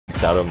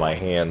gets out of my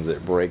hands,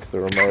 it breaks the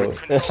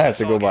remote. I have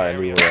to go buy a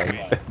new one.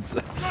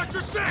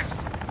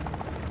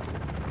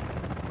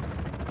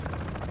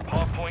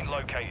 Hard point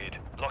located.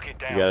 Lock it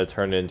down. You gotta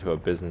turn it into a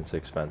business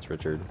expense,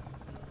 Richard.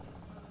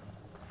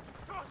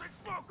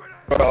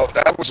 Well,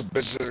 that was a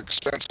business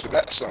expense for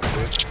that son of a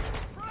bitch.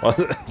 Was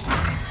it? The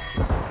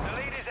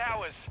lead is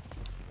ours.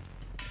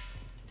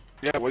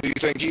 Yeah, what do you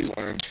think he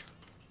learned?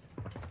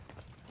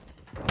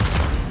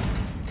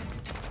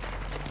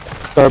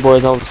 Sorry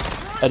boys, I was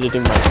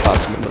editing my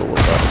class in the middle of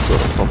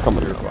that, so I'm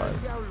coming here. Fine.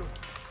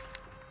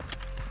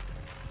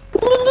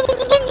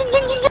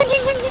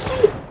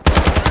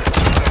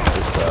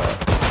 Just,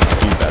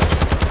 be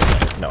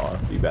better. No,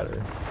 be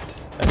better.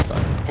 That's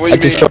fine. What do I you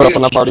just mean? showed up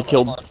and I've already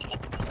killed.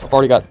 I've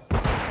already got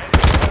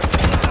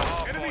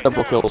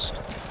several kills.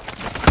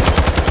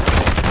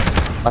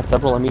 By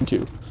several, I mean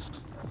 2.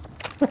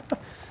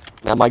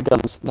 Now my gun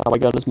is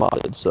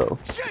modded, so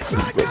it's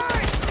good.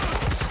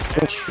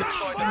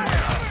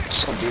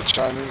 Some bitch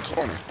hiding in the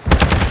corner.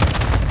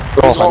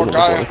 They're all hiding in the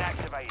corner.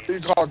 You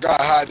call a guy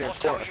hiding in the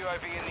corner.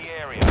 UAV in the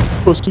area.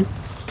 Supposed to.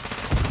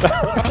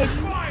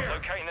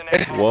 Locating the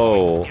next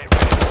Whoa.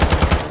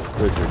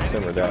 Richard,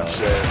 simmer down.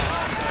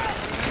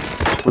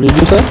 What did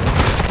you say?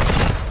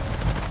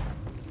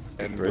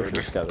 And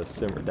Richard's gotta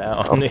simmer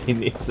down. He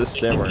needs to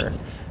simmer.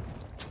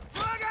 This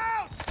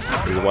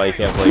is why you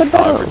can't play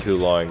COD for too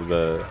long.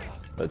 The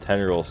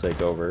 10-year-olds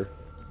take over.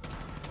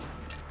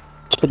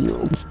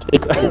 10-year-olds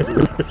take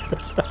over.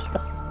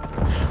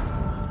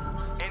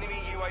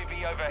 enemy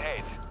UAV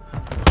overhead.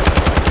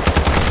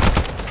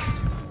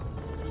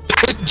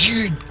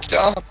 You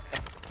dumb.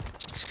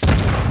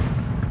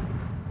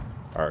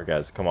 Alright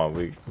guys, come on,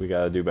 we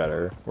gotta do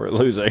better. We're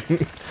losing.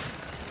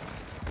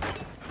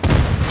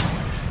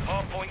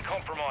 Hard point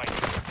compromised.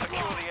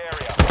 Secure the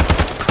area.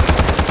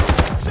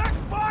 Check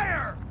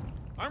fire!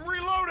 I'm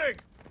reloading!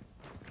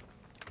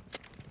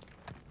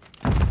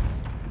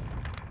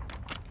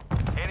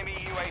 Enemy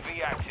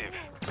UAV active.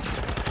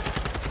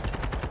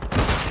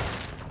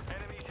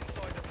 Enemies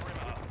inside the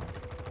perimeter.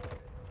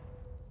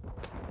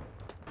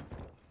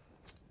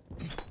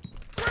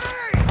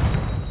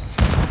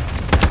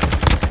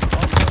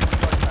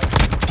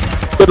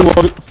 Good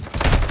one.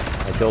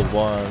 I killed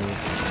one.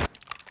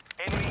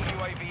 Enemy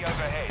UAV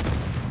overhead.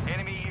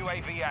 Enemy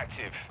UAV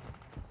active.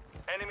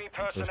 Enemy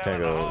I'm just personnel gonna at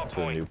the go hard to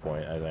the point. new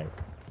point, I think.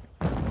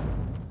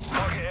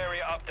 Target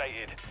area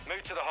updated.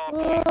 Move to the hard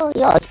point.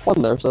 Yeah, I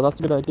spawned there, so that's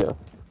a good idea.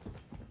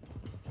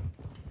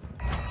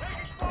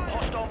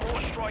 Hostile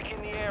mortar strike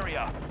in the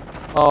area.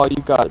 Oh, you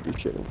gotta be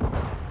shitting.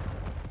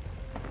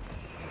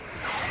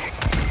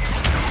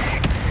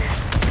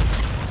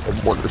 A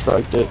mortar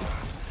strike it.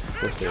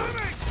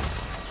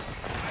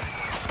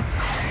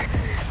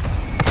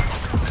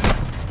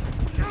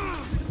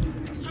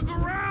 Took a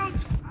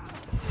round!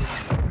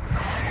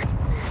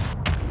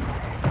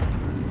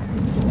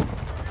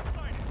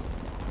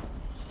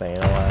 Staying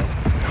alive.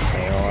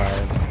 Staying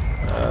alive.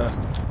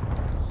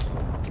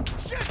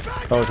 Shit,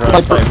 bad Don't try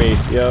to fight me.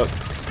 Yep.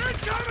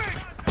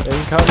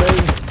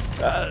 incoming!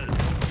 Incoming!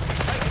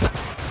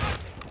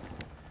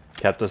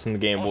 Kept us in the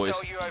game, boys.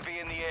 Hostile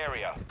UAV in the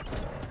area.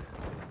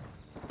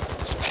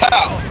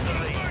 How?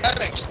 That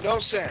makes no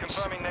sense.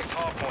 Confirming next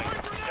hard point.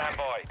 Stand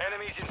by.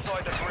 Enemies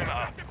inside the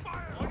perimeter.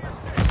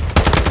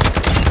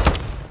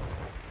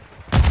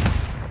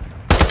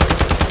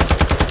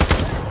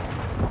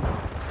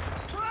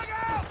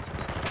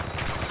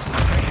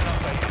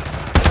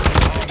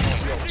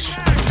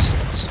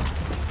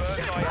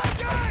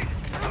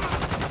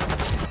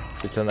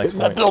 Get to the next In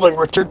that point. building,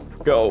 Richard.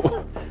 Go.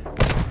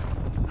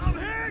 I'm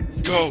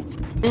hit! Go.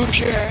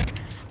 Okay.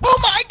 Oh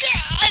my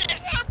god!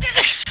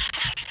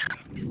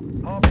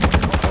 Hard point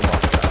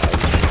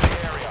compromised. The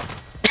area.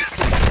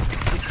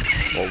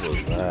 What was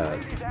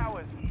that? This is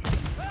ours.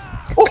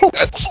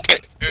 That's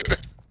scared.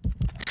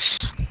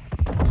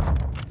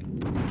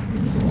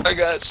 I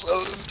got so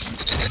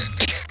scared.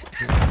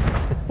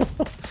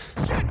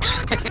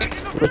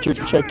 Richard,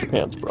 check your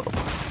pants, bro.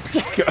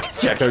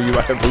 Check how you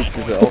might have booped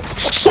yourself.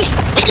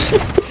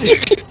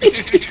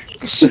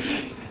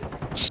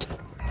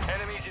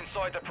 Enemies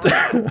inside the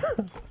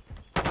perimeter.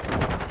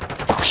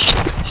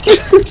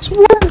 It's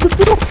one in the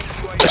middle.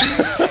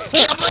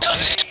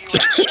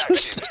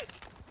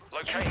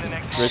 Locating the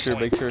next Richard,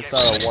 make sure it's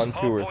not a 1, 2,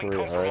 or 3,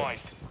 alright?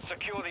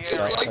 Secure the It's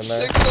area. like in 6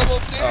 there? of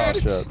Oh them,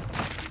 dude. shit.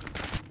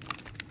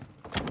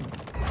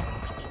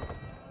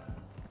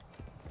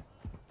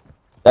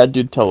 That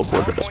dude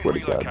teleported, I swear to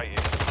God. Relocated.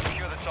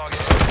 Secure the target.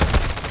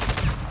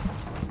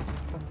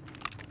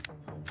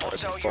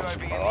 That's Hostile the fuck UAV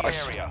for in my the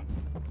life. area.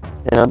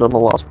 And on the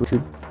loss,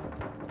 Richard.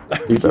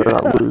 You better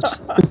not lose.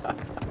 UAV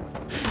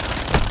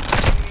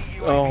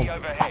Oh.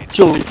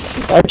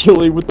 overhead.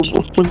 Actually, with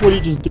what he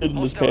just did in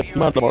his pants, he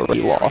might have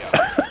already lost.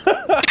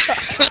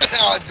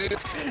 Oh, dude, I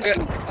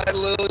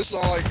literally saw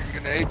like a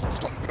grenade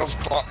go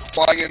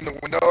flying in the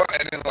window,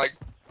 and then like,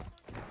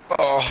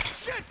 oh,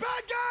 Shit,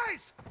 bad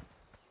guys!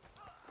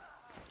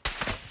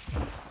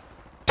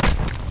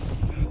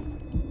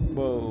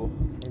 Whoa,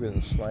 I'm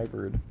getting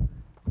sniped.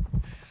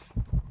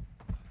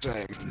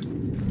 Same.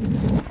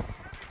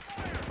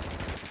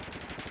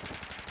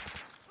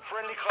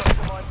 Friendly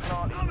cluster mine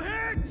planted. I'm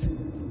hit!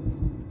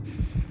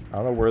 I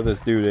don't know where this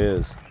dude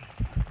is.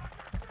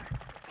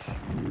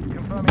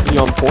 Confirming Is he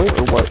on point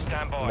or what?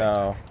 stand by.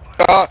 No.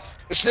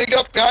 Sneak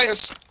up behind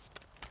us.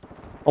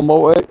 On my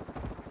way.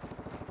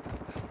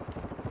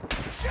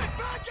 Shit,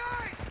 bad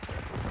guys!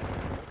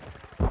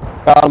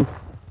 Got him.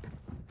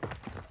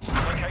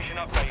 Location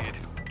updated.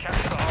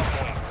 Capture the hard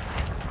point.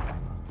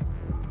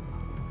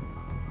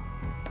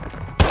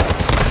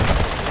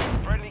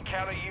 Friendly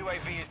counter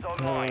UAV is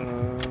online.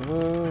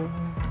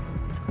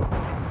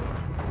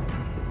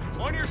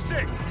 On your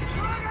six!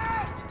 Drag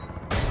out!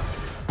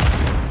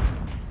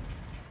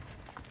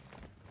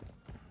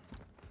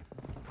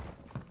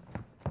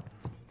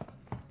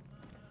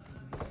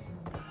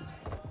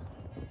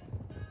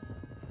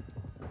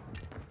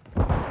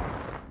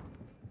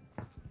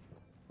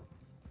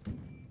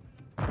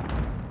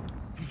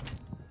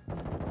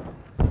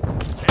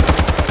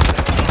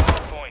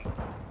 Hard point.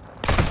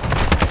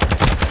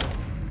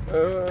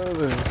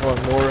 There's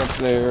one more up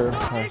there.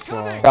 I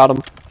saw. Got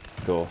him.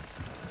 Cool.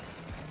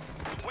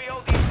 We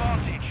hold the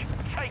advantage.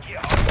 Take it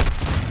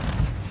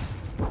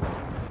home.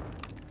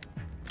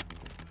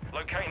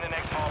 Locating the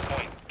next hard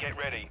point. Get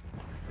ready.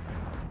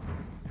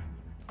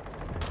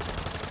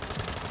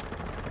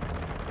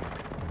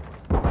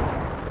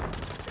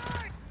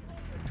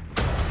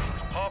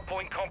 Hard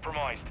point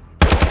compromised.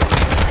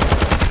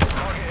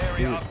 Target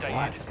area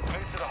updated.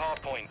 Move to the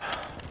hard point.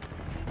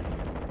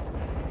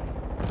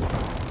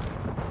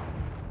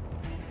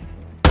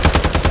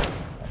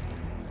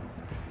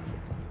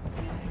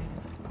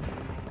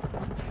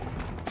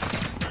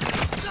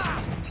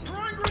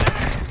 Throwing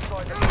grenade!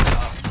 Inside the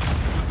perimeter.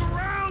 Took a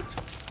round!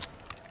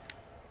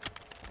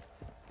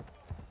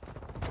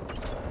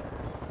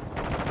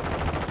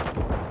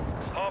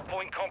 Hard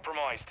point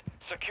compromised.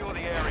 Secure the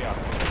area.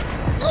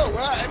 Oh,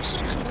 wow, I'm so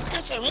cool.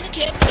 That's I really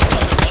can't.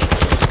 Inside the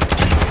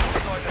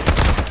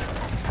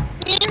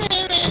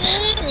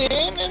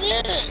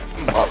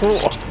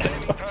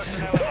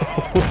personnel at the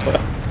hard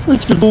point. We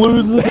just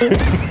lose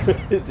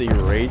it. Is he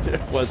raging?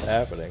 What's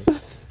happening?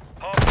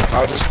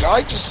 This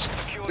guy just.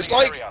 Secure It's the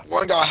like area.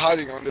 one guy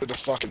hiding under the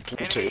fucking pool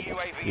Enemy table.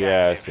 UAV Yeah,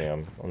 I active. see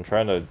him. I'm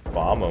trying to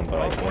bomb him, but I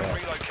Hard point can't.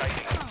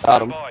 relocating.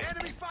 Got him. Stand by.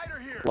 Enemy fighter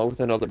here! Along with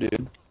another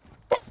dude.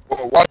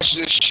 Well, watch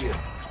this shit.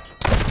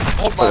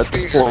 Hold my At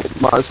this finger.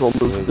 point, might as well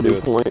move to the new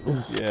point.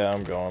 Yeah,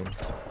 I'm going.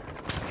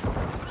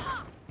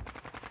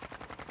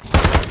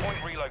 Point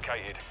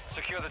relocated.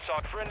 Secure the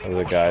target. Friendly There's a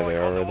mortar guy strike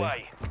there on the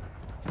already. way.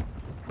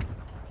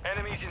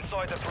 Enemies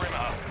inside the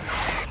perimeter.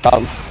 Got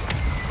him.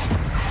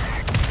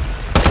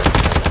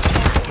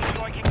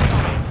 Strike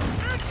incoming.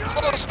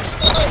 Close.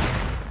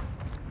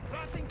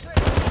 Planting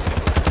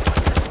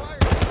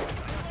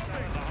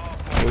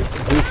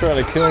Who's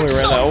trying to kill me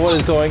right now? What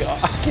is going on?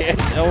 I can't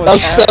tell I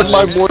what's said happening.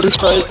 my mortar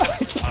strike. I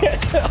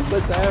can't tell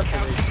what's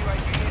happening.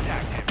 UAV is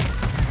active.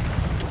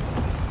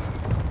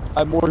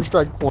 I mortar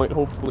strike point,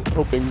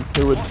 hoping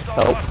it would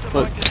help,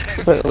 but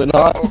apparently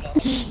not.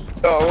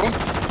 No.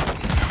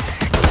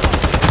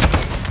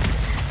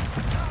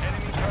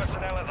 Enemy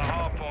personnel at the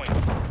hard point.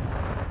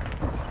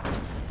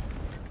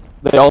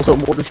 They also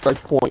mortar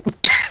strike point. The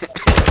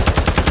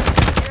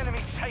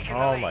enemy's taking the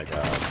Oh lead. my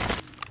god.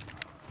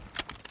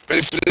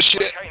 Ready for this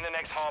shit? Locating the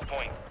next hard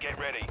point. Get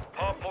ready.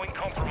 Hard point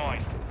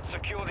compromised.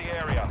 Secure the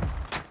area.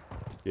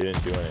 You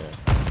didn't do anything.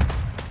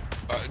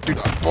 Dude,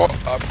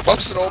 I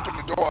busted open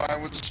the door. I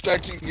was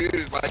expecting you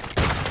to, like,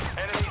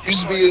 Enemies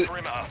used to inside be the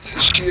perimeter. a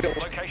shield.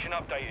 Location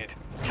updated.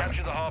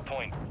 Capture the hard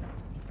point.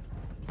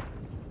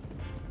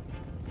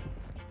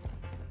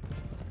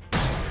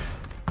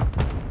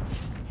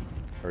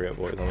 Hurry up,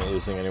 boys. I'm not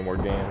losing any more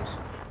games.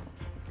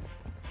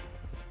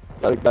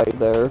 Got a guy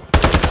there.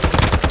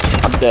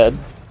 I'm dead.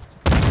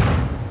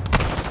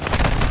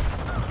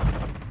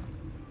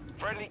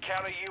 Friendly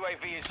counter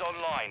UAV is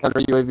online. Under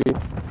UAV.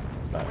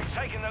 We've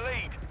taken the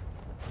lead.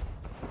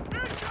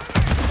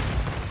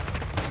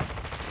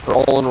 They're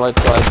all on the right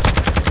side.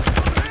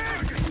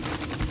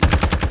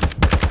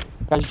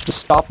 Guys, just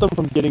stop them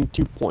from getting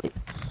 2 point.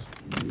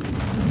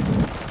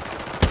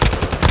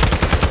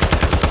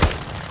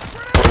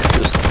 Or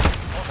just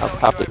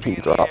have the team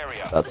drop.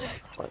 That's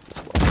fine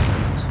as well.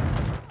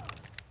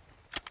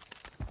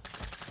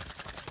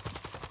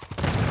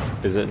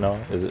 Is it no?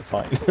 Is it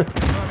fine?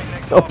 Confirming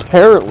next hard point.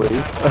 Apparently.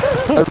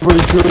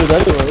 Everybody's doing it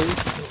anyway.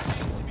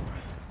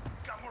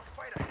 Got more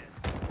fight ahead.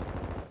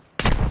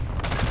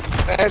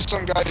 I had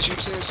some guys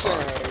using the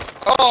same.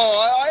 Oh,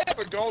 I have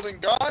a golden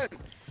gun.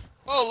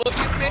 Oh, look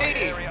at me.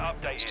 Area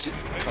updated.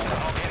 Move to the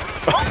hard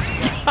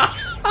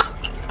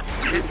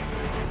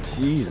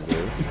Jesus.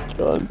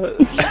 Done.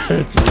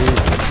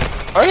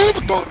 Jesus. I have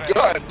a golden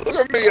gun. Look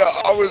at me.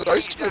 I was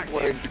ice cream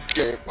playing the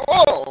game.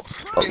 Oh,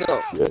 you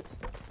know, Shit.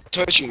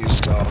 touching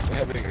yourself and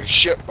having a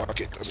shit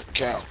bucket doesn't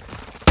count.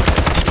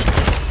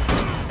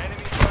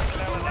 enemy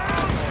personnel at the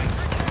hard point.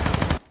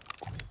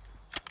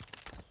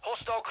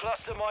 Hostile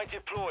cluster mine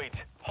deployed.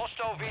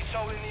 Hostile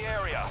VTOL in the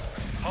area.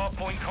 Hard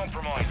point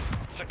compromised.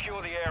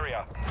 Secure the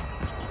area.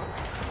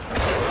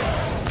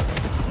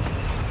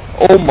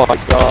 Oh my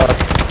god.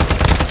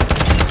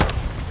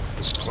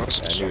 This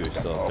close I knew he was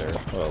still up there.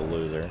 What a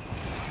loser.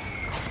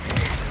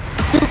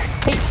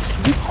 Hey,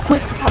 you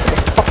quit having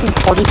a fucking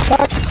heart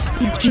attack?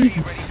 You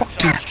Jesus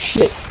fucking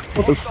shit,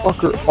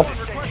 motherfucker. A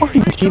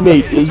fucking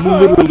teammate is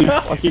literally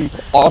fucking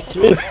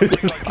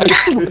autistic. I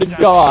swear to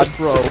God,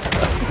 bro.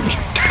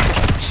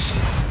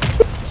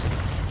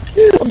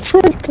 I'm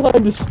trying to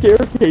climb the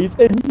staircase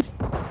and he's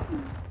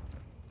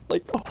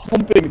like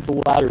humping the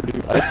ladder,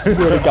 dude. I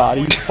swear to God,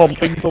 he's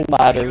humping the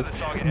ladder.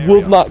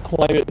 Will not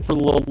climb it for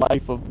the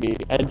life of me.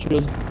 And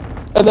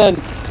then,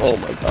 oh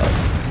my God.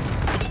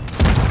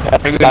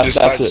 That's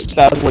it.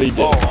 That's what he did.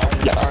 Oh,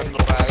 Yeah. I'm the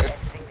ladder.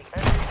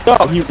 No,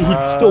 he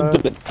still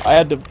didn't. I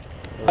had to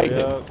fight him.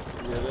 Yep,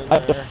 get in I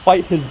had to there.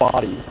 fight his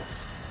body.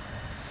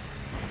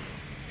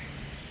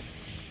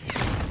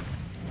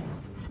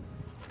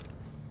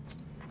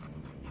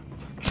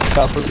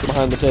 Got from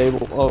behind the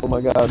table. Oh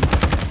my God.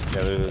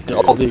 Yeah, there's a And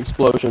all the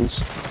explosions.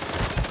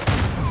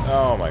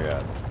 Oh my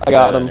God. I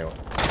got him. Anyway.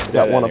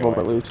 Got Dead one of them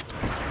anyway. at least.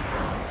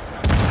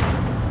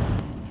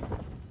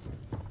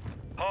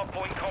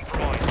 Hardpoint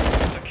compromised.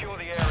 Secure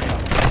the area.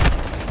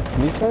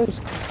 And these guys.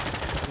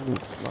 Knock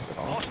it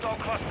off. Hostile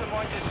cluster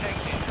mine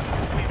detected.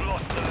 We've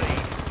lost the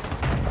lead.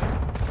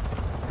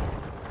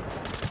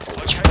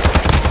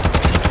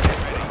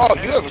 Oh,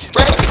 you have a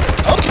friend?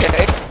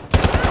 Okay.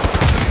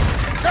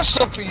 Got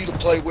something for you to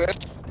play with.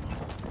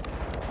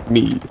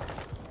 Me.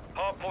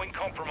 Hardpoint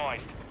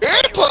compromised.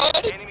 Hey,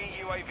 bud! Enemy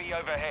UAV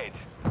overhead.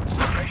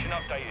 Location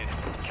updated.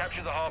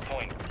 Capture the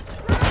hardpoint.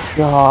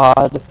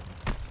 God.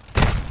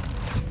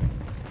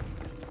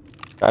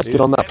 Guys,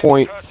 get on that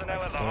point.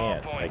 Personnel at the I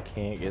hardpoint.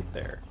 can't get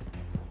there.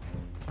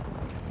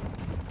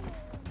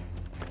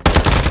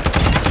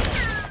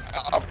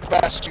 How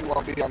fast do you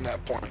want to be on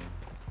that point?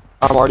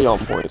 I'm already on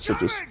point, so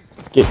just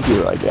get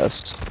here, I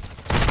guess.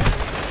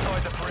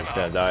 Inside the He's perimeter.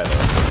 gonna die though.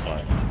 It's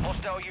fine.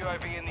 Hostile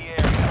UAV in the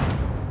area.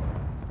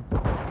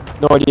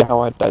 No idea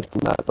how I died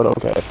from that, but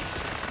okay.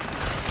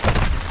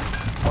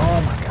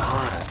 Oh my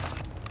God.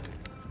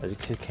 I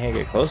just can't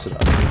get close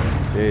enough.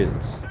 Jesus.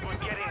 We're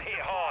getting hit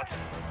hard.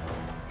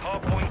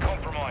 Hardpoint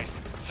compromised.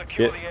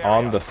 Secure Get the area.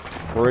 on the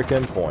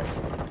frickin' point.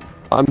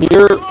 I'm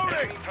here.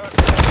 Enemy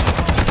personnel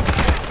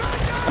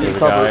at the There's a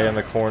cover. guy in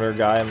the corner,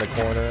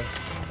 hardpoint.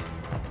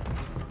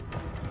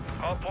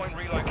 Hardpoint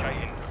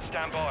relocating.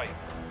 Stand by.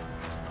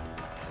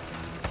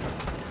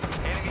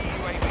 Enemy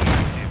UAV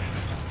active.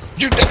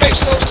 Dude, that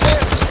makes no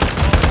sense!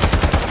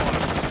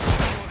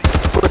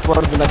 Quick,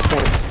 run to the next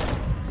point.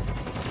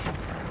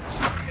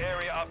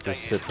 Area updated.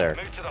 Just sit there.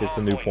 Move to the It's a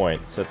new hardpoint.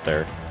 point. Sit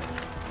there.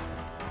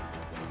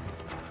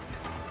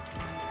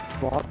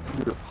 Drop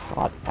your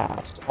hot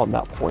ass on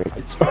that point.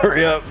 I swear.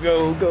 Hurry up.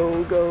 Go,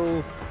 go,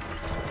 go.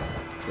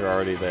 You're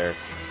already there.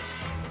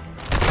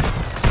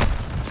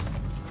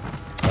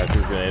 Got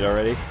your grenade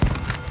already?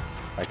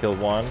 I killed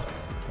one.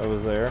 I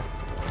was there.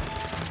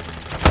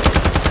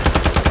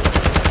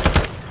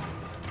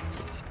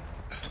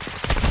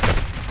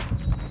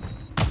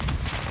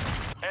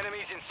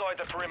 Enemies inside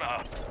the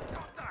perimeter.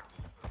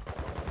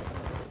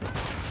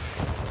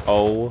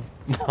 Oh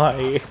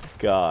my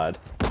God.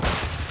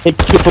 Take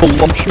your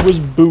voluptuous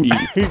booty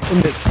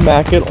and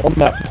smack it on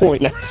that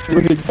point. I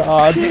swear to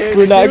God,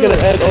 we're not gonna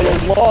end on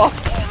a loss.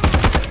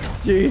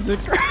 Jesus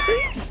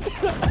Christ!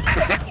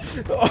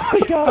 Oh my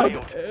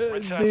God,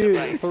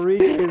 dude! 3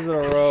 games in a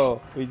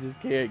row. We just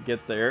can't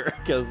get there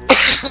because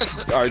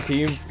our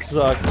team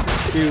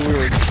sucks. Dude, we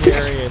were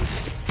carrying.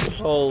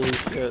 Holy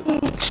shit!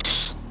 Dude,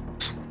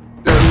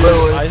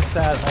 literally. I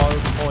sat on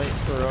point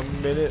for a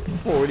minute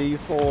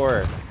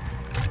 44.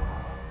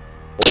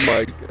 Oh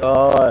my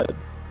God,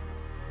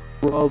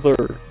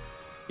 brother!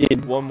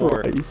 In One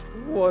more. Christ.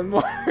 One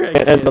more. And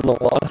end on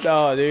a loss.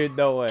 No, dude,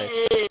 no way.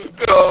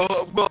 Go,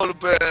 I'm going to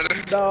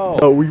bed. No.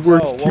 No, we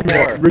worked No, too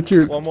hard,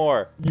 Richard. One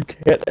more. You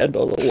can't end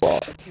on a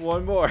loss.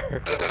 One more.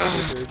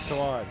 Dude, come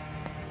on.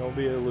 Don't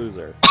be a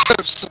loser.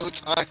 I'm so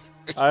tired.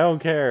 I don't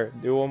care.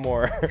 Do one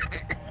more.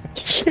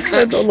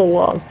 End on a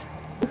loss.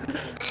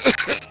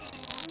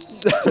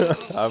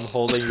 I'm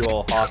holding you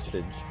all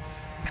hostage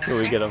till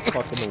we get a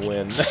fucking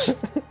win.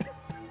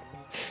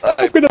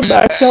 I'm gonna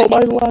max out my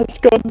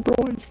last gun, bro,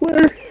 I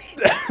swear.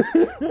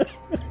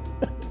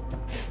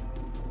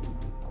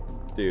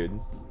 Dude.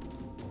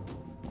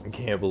 I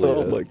can't believe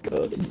it. Oh my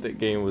God. The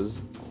game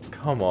was...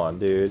 Come on,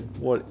 dude.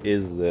 What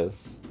is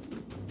this?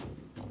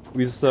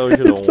 We so should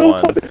have It's so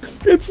won. funny.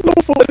 It's so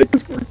funny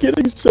because we're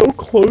getting so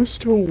close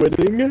to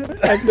winning,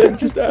 and then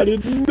just out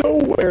of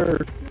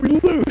nowhere, we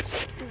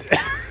lose.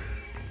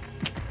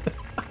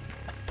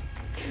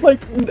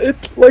 Like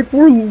it's like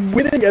we're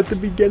winning at the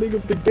beginning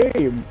of the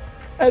game,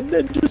 and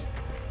then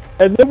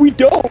we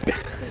don't.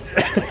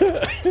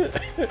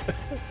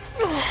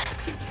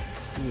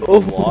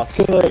 Oh my Lost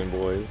God. stream,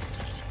 boys.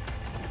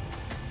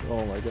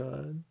 Oh my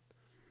God.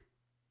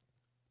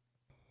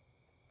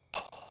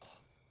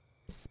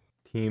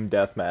 Team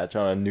deathmatch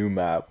on a new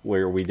map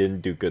where we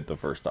didn't do good the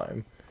first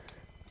time.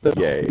 No,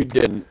 Yay. we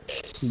didn't.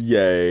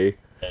 Yay.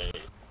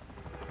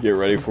 Get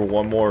ready for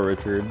one more,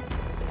 Richard.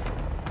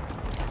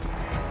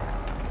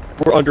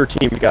 We're under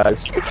team,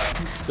 guys.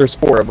 There's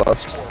 4 of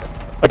us.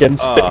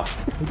 Against 6.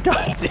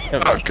 God damn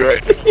it. Oh,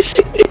 great.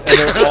 And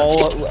they're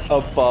all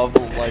above,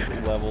 like,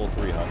 level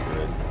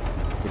 300.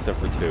 Except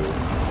for 2.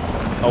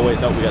 Oh, wait,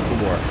 no, we got 2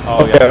 more.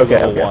 Oh, Okay, yeah, 2 okay,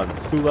 level okay.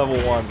 1s. 2 level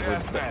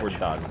 1s, we're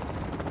done.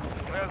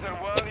 Tracer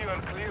 1, you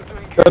are clear to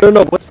engage.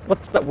 No. What's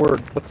that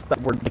word? What's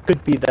that word? It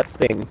could be that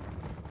thing.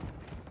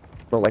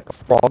 No, like a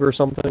frog or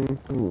something.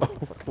 Ooh.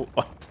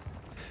 What?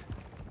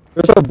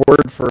 There's a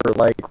word for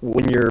like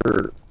when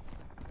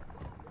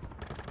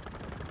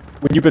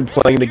you've been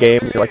playing the game,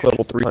 you're like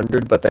level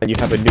 300, but then you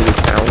have a new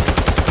account,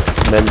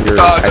 and then you're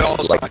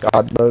actually like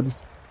God mode.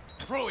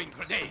 Throwing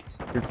grenade.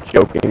 You're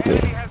joking me.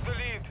 Enemy has the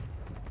lead.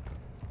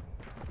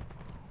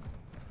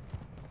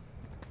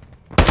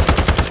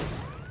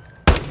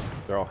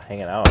 They're all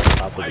hanging out on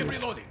top of I'm these,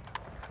 reloading.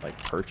 like,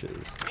 perches.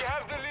 You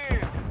have the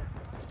lead.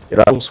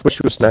 Yeah, I will switch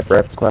to a sniper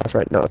after class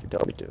right now if you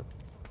tell me to.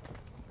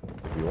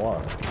 If you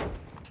want.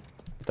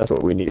 If that's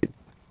what we need.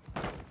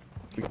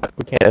 We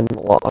can't end the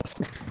loss.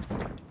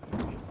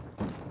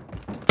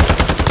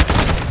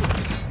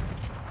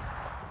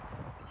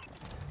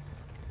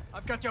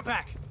 I've got your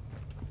back.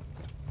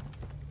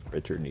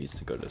 Richard needs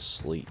to go to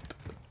sleep.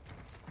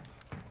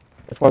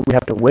 That's why we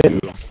have to win,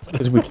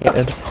 because we can't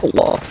end the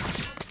loss.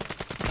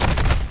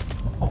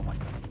 Oh my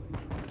god.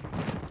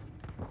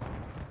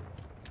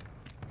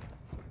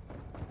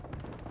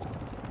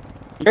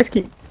 You guys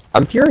keep...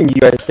 I'm hearing you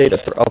guys say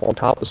that they're up on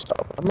top of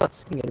stuff. I'm not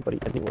seeing anybody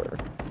anywhere.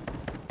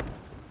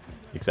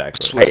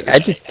 Exactly. I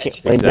just can't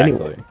find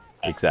anyone.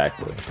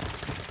 Exactly.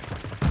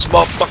 This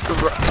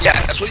motherfucker, yeah,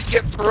 that's what you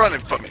get for running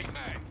from me.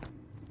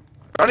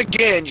 Run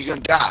again, you're gonna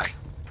die.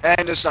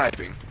 And the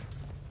sniping.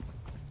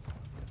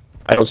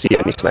 I don't see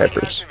any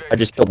snipers. I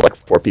just killed like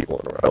 4 people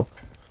in a row.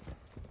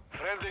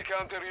 Friendly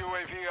counter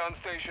UAV on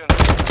station.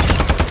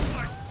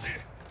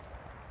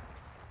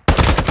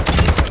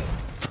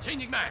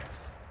 Changing mags.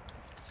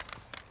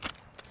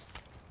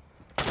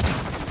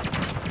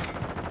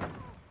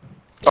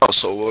 Oh,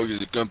 so we're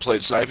gonna play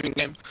the sniping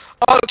game?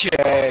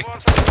 Okay.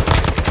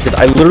 Because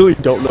I literally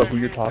don't know who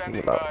you're talking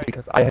about,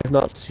 because I have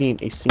not seen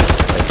a single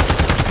sniper.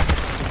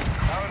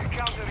 Our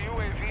counter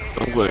UAV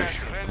Don't is worry, back.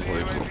 Friendly don't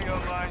worry, UAV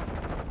online.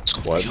 It's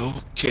gonna be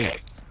okay.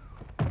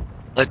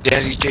 Let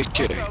daddy take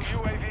care.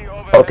 Hostile UAV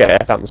overhead. Okay,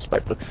 I found the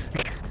sniper.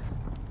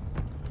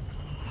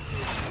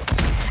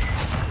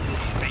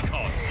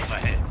 Recon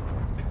overhead.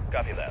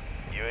 Copy that.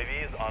 UAV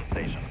is on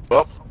station.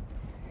 Well,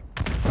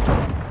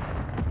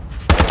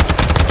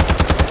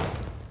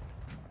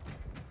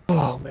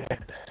 Oh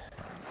man.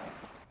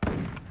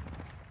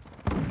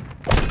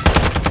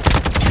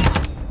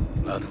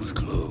 That was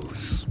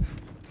close.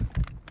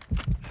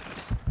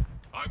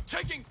 I'm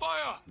taking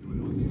fire.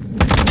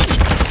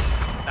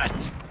 That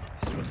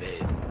is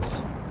revenge.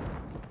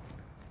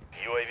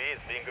 UAV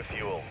is being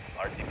refueled.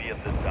 RTB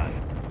at this time.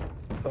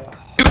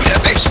 dude,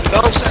 that makes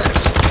no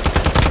sense.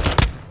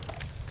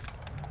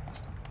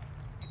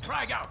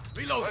 Frag out.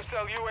 Reload.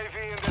 Hostile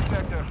UAV in the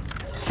sector.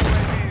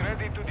 UAV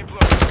ready to deploy.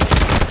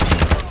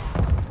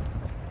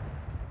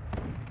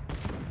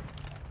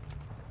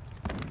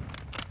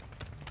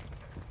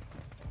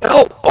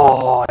 No!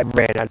 Oh, I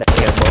ran out of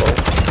ammo.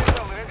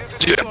 Hostile ready to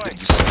Dude, deploy.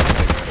 it's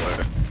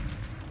everywhere.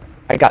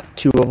 I got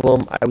 2 of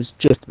them. I was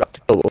just about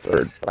to kill the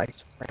 3rd, but I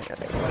ran out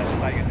of ammo.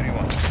 Tiger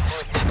 3-1.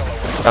 First missile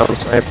away. Found a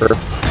sniper.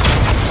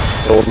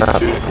 Old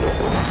map.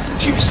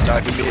 Keep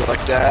sniping me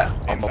like that,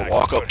 I'm gonna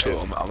walk up to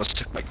him. I'm gonna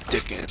stick my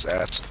dick in his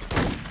ass.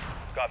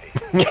 Copy.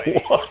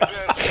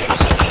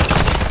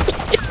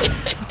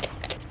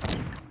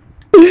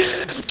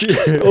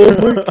 Oh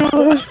my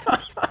gosh!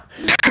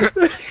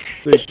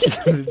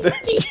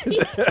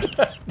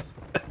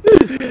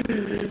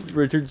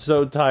 Richard's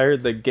so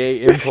tired, the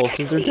gay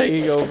impulses are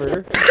taking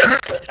over.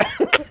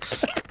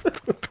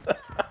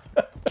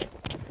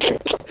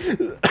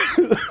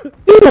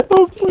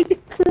 I'm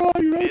fucking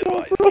crying right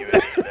now, bro.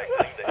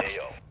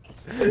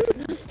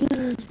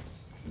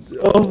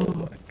 Oh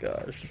my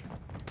gosh.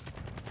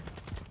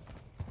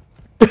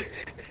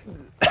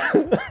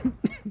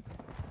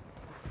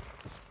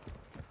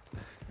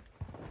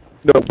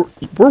 No,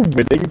 we're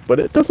winning, but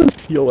it doesn't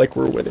feel like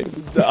we're winning.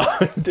 No,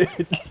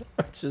 dude.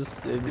 I'm just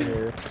sitting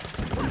here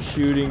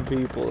shooting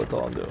people. That's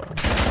all I'm doing.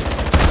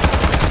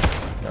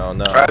 Oh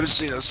no. I haven't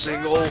seen a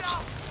single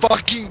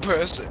fucking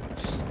person.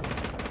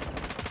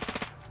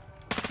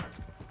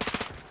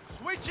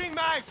 Switching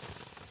mags.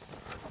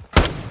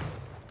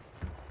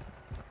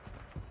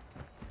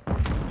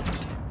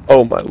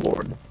 Oh my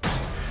lord.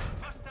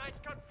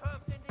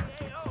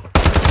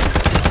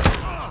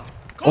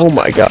 Oh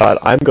my god,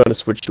 I'm gonna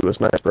switch to a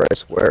sniper, I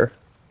swear.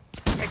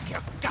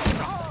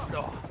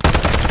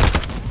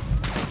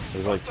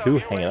 There's like 2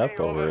 hanging up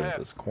over in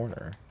this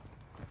corner.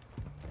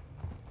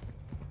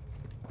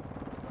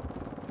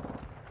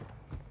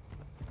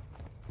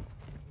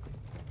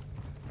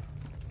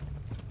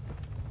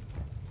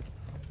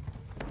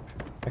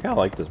 I kinda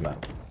like this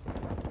map.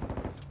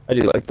 I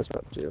do like this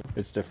map too.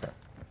 It's different.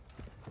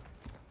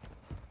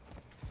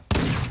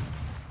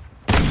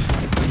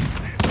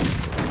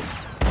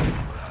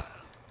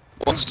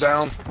 One's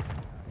down.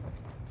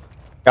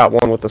 Got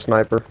one with the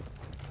sniper.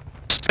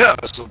 Yeah,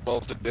 so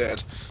both are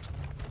dead.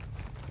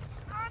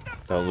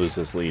 Don't lose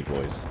this lead,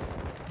 boys.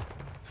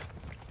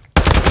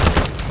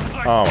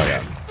 Oh my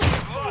god.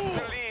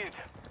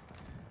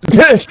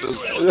 Lost the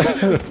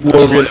lead.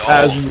 Logan,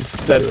 as you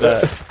said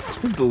that.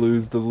 To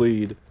lose the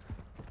lead.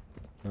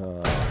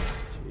 Oh,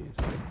 jeez.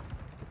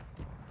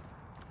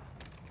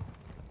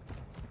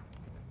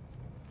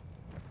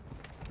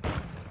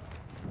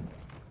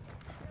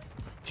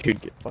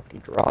 Dude, get fucking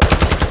dropped.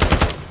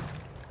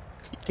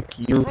 You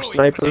think you're a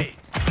sniper?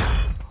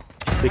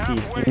 Vicky,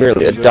 you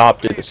merely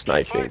adopted the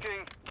sniping.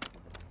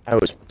 I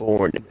was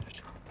born in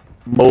it.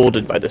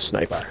 Molded by the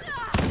sniper.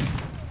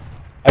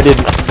 I did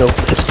not know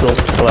pistol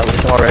until I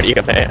was already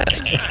a man.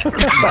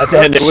 By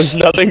then it was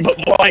nothing but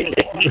blinding.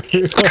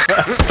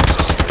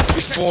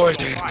 Before I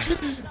did.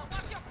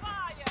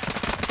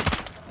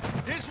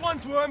 This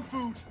one's worm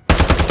food.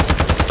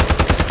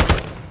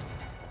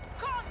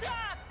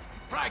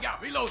 Frag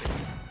out, reloading.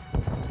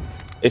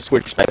 They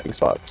switched sniping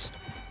spots.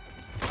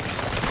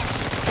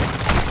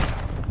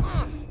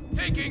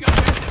 Taking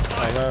offensive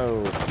I fire.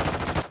 know.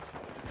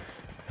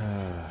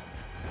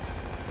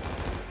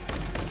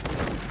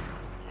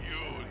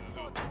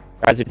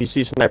 Guys, if you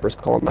see snipers,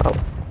 call them out.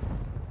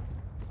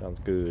 Sounds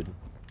good.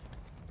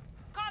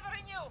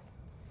 Covering you.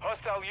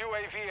 Hostile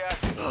UAV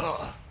active.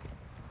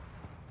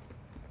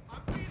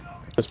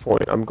 At this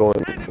point, I'm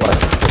going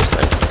left.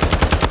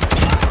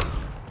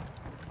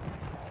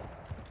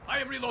 I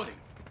am reloading.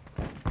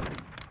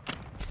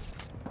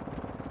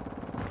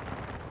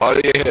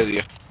 Body ahead of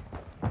you.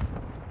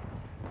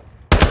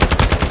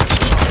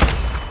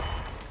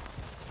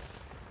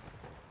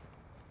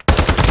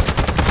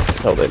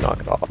 Until they knock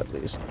it off, at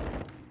least.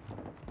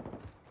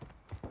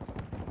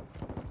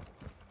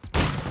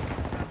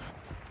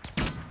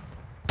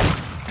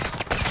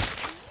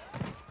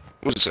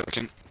 Wait a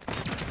second.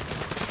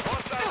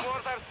 Hostile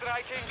mortar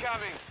strike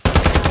incoming.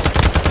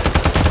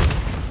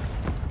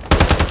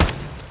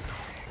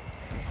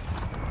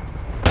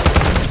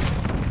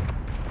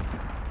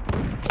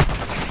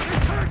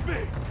 Attack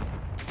me.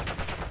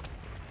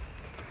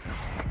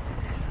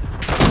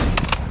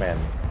 Man.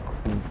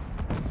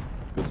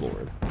 Good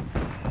lord.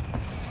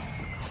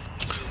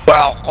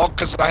 Wow, all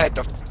because I had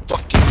to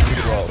fucking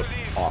reload.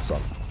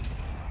 Awesome.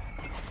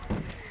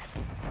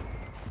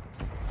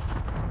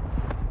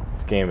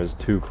 This game is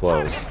too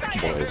close,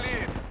 boys.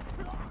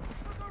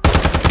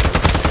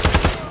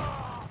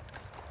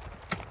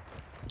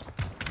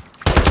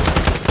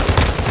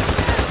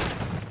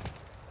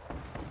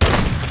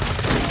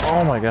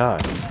 Oh my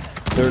god.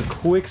 They're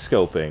quick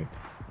scoping.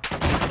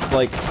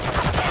 Like,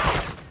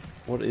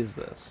 what is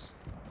this?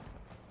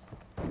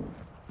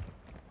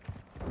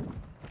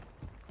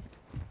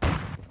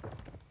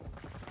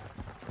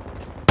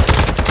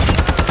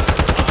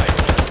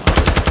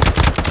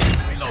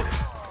 Reloading.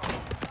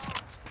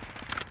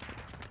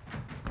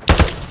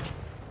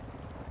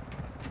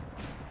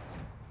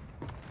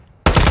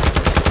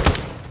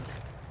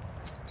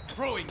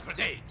 Throwing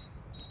grenade.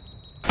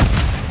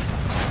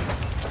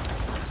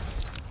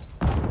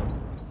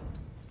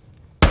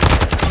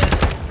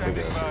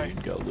 You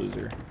go,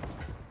 loser.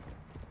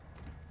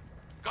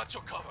 Got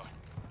your cover.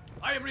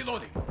 I am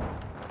reloading.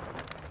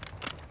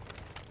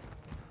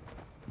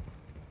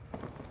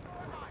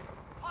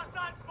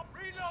 Hostiles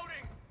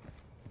reloading.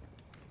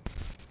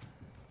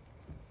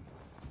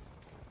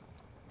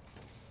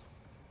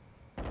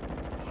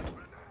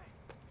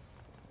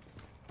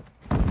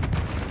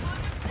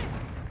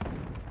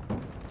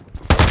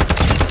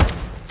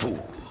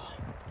 Fool.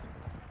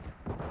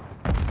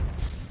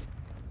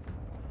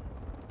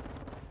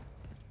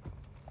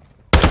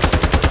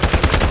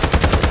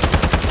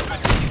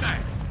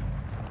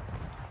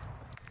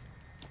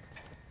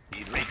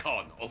 Need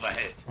recon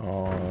overhead.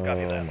 Oh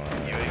Copy that. my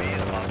UAV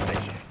is on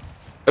station.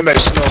 It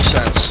makes no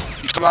sense.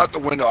 You come out the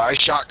window, I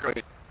shotgun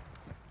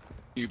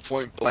you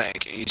point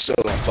blank, and you still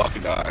don't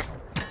fucking die.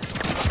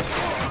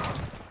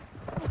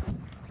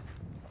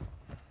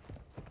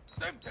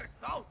 Semtex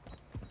out.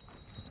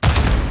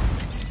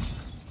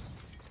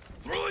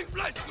 Throwing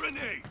flash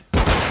grenade.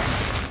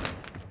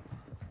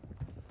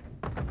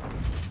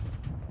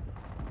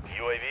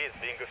 UAV is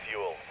being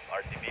fuel.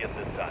 RTB at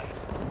this time.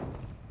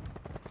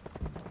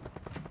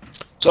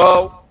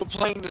 So, we're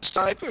playing the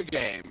sniper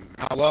game.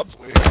 How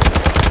lovely.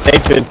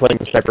 They've been playing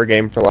the sniper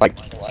game for like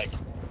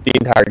the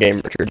entire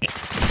game, Richard.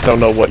 Don't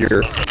know what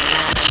you're.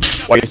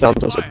 Why you sound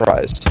so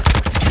surprised?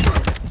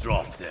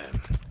 Drop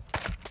them.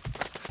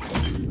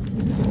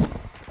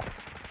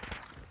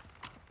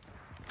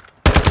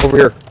 Over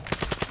here.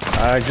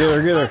 Get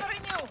her, get her.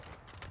 Covering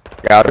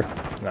you. Got her.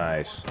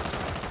 Nice.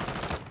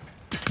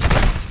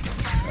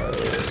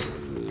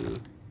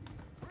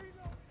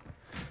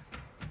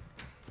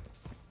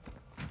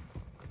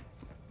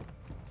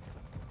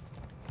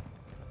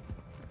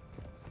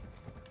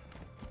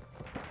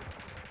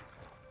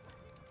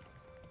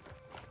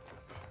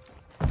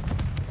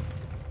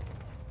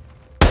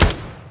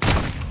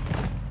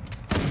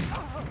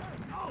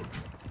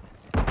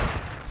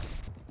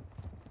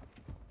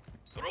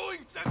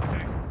 Throwing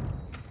Semtex.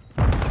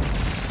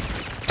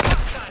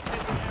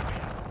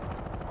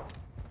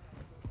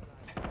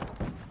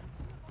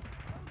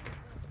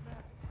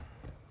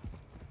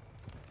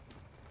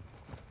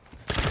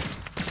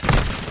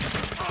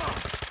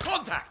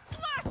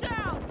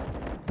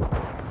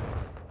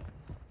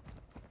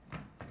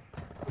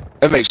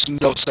 That makes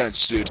no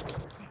sense, dude.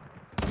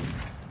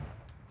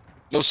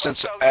 No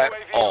sense at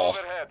all.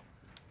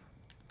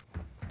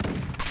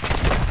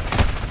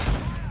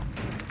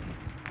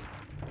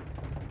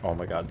 Oh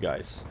my god,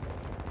 guys.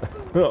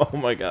 Oh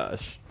my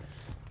gosh.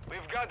 We've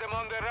got them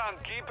on the run.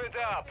 Keep it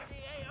up.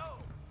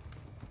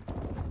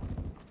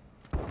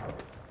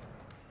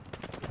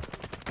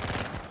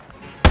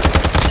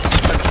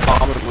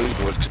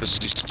 Unbelievable, because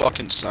these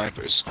fucking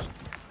snipers.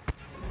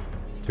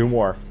 2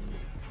 more.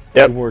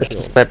 Yep, 2 more it's the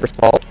kills. sniper's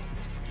fault.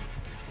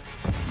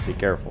 Be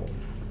careful.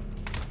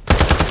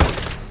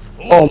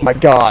 Oh my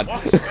god.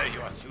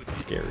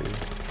 Scary.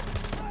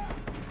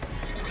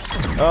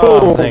 Oh,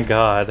 Oh. thank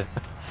god.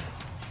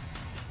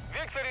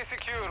 Victory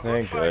secure.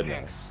 Thank Good fighting.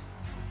 goodness.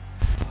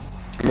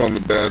 I'm on the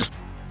bed.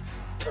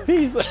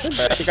 He's I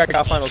think I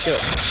got final kill.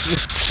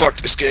 Fuck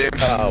this game.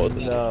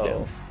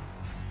 no.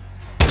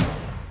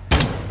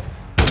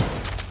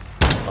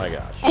 Oh my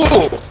gosh.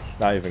 Ooh!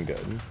 Not even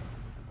good.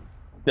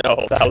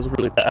 No, that was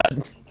really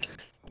bad.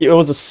 It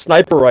was a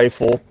sniper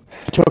rifle.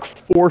 It took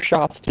 4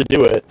 shots to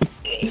do it.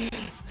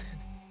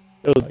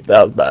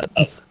 That was bad.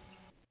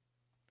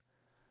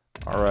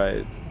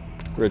 Alright.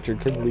 Richard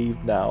can leave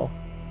now.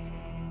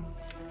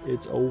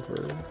 It's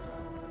over.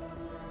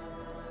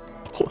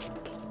 Pull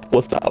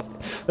us out.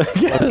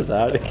 Get us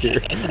out of here.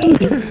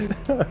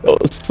 That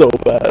was so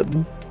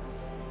bad.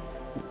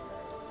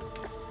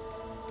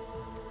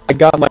 I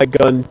got my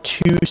gun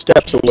 2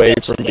 steps away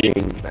from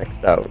being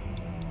maxed out.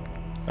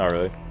 Oh,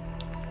 really?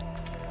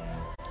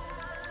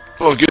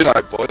 Well, good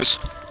night, boys.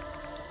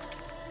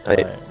 I,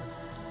 Alright.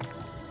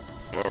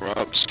 Alright,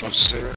 I'm just gonna say that.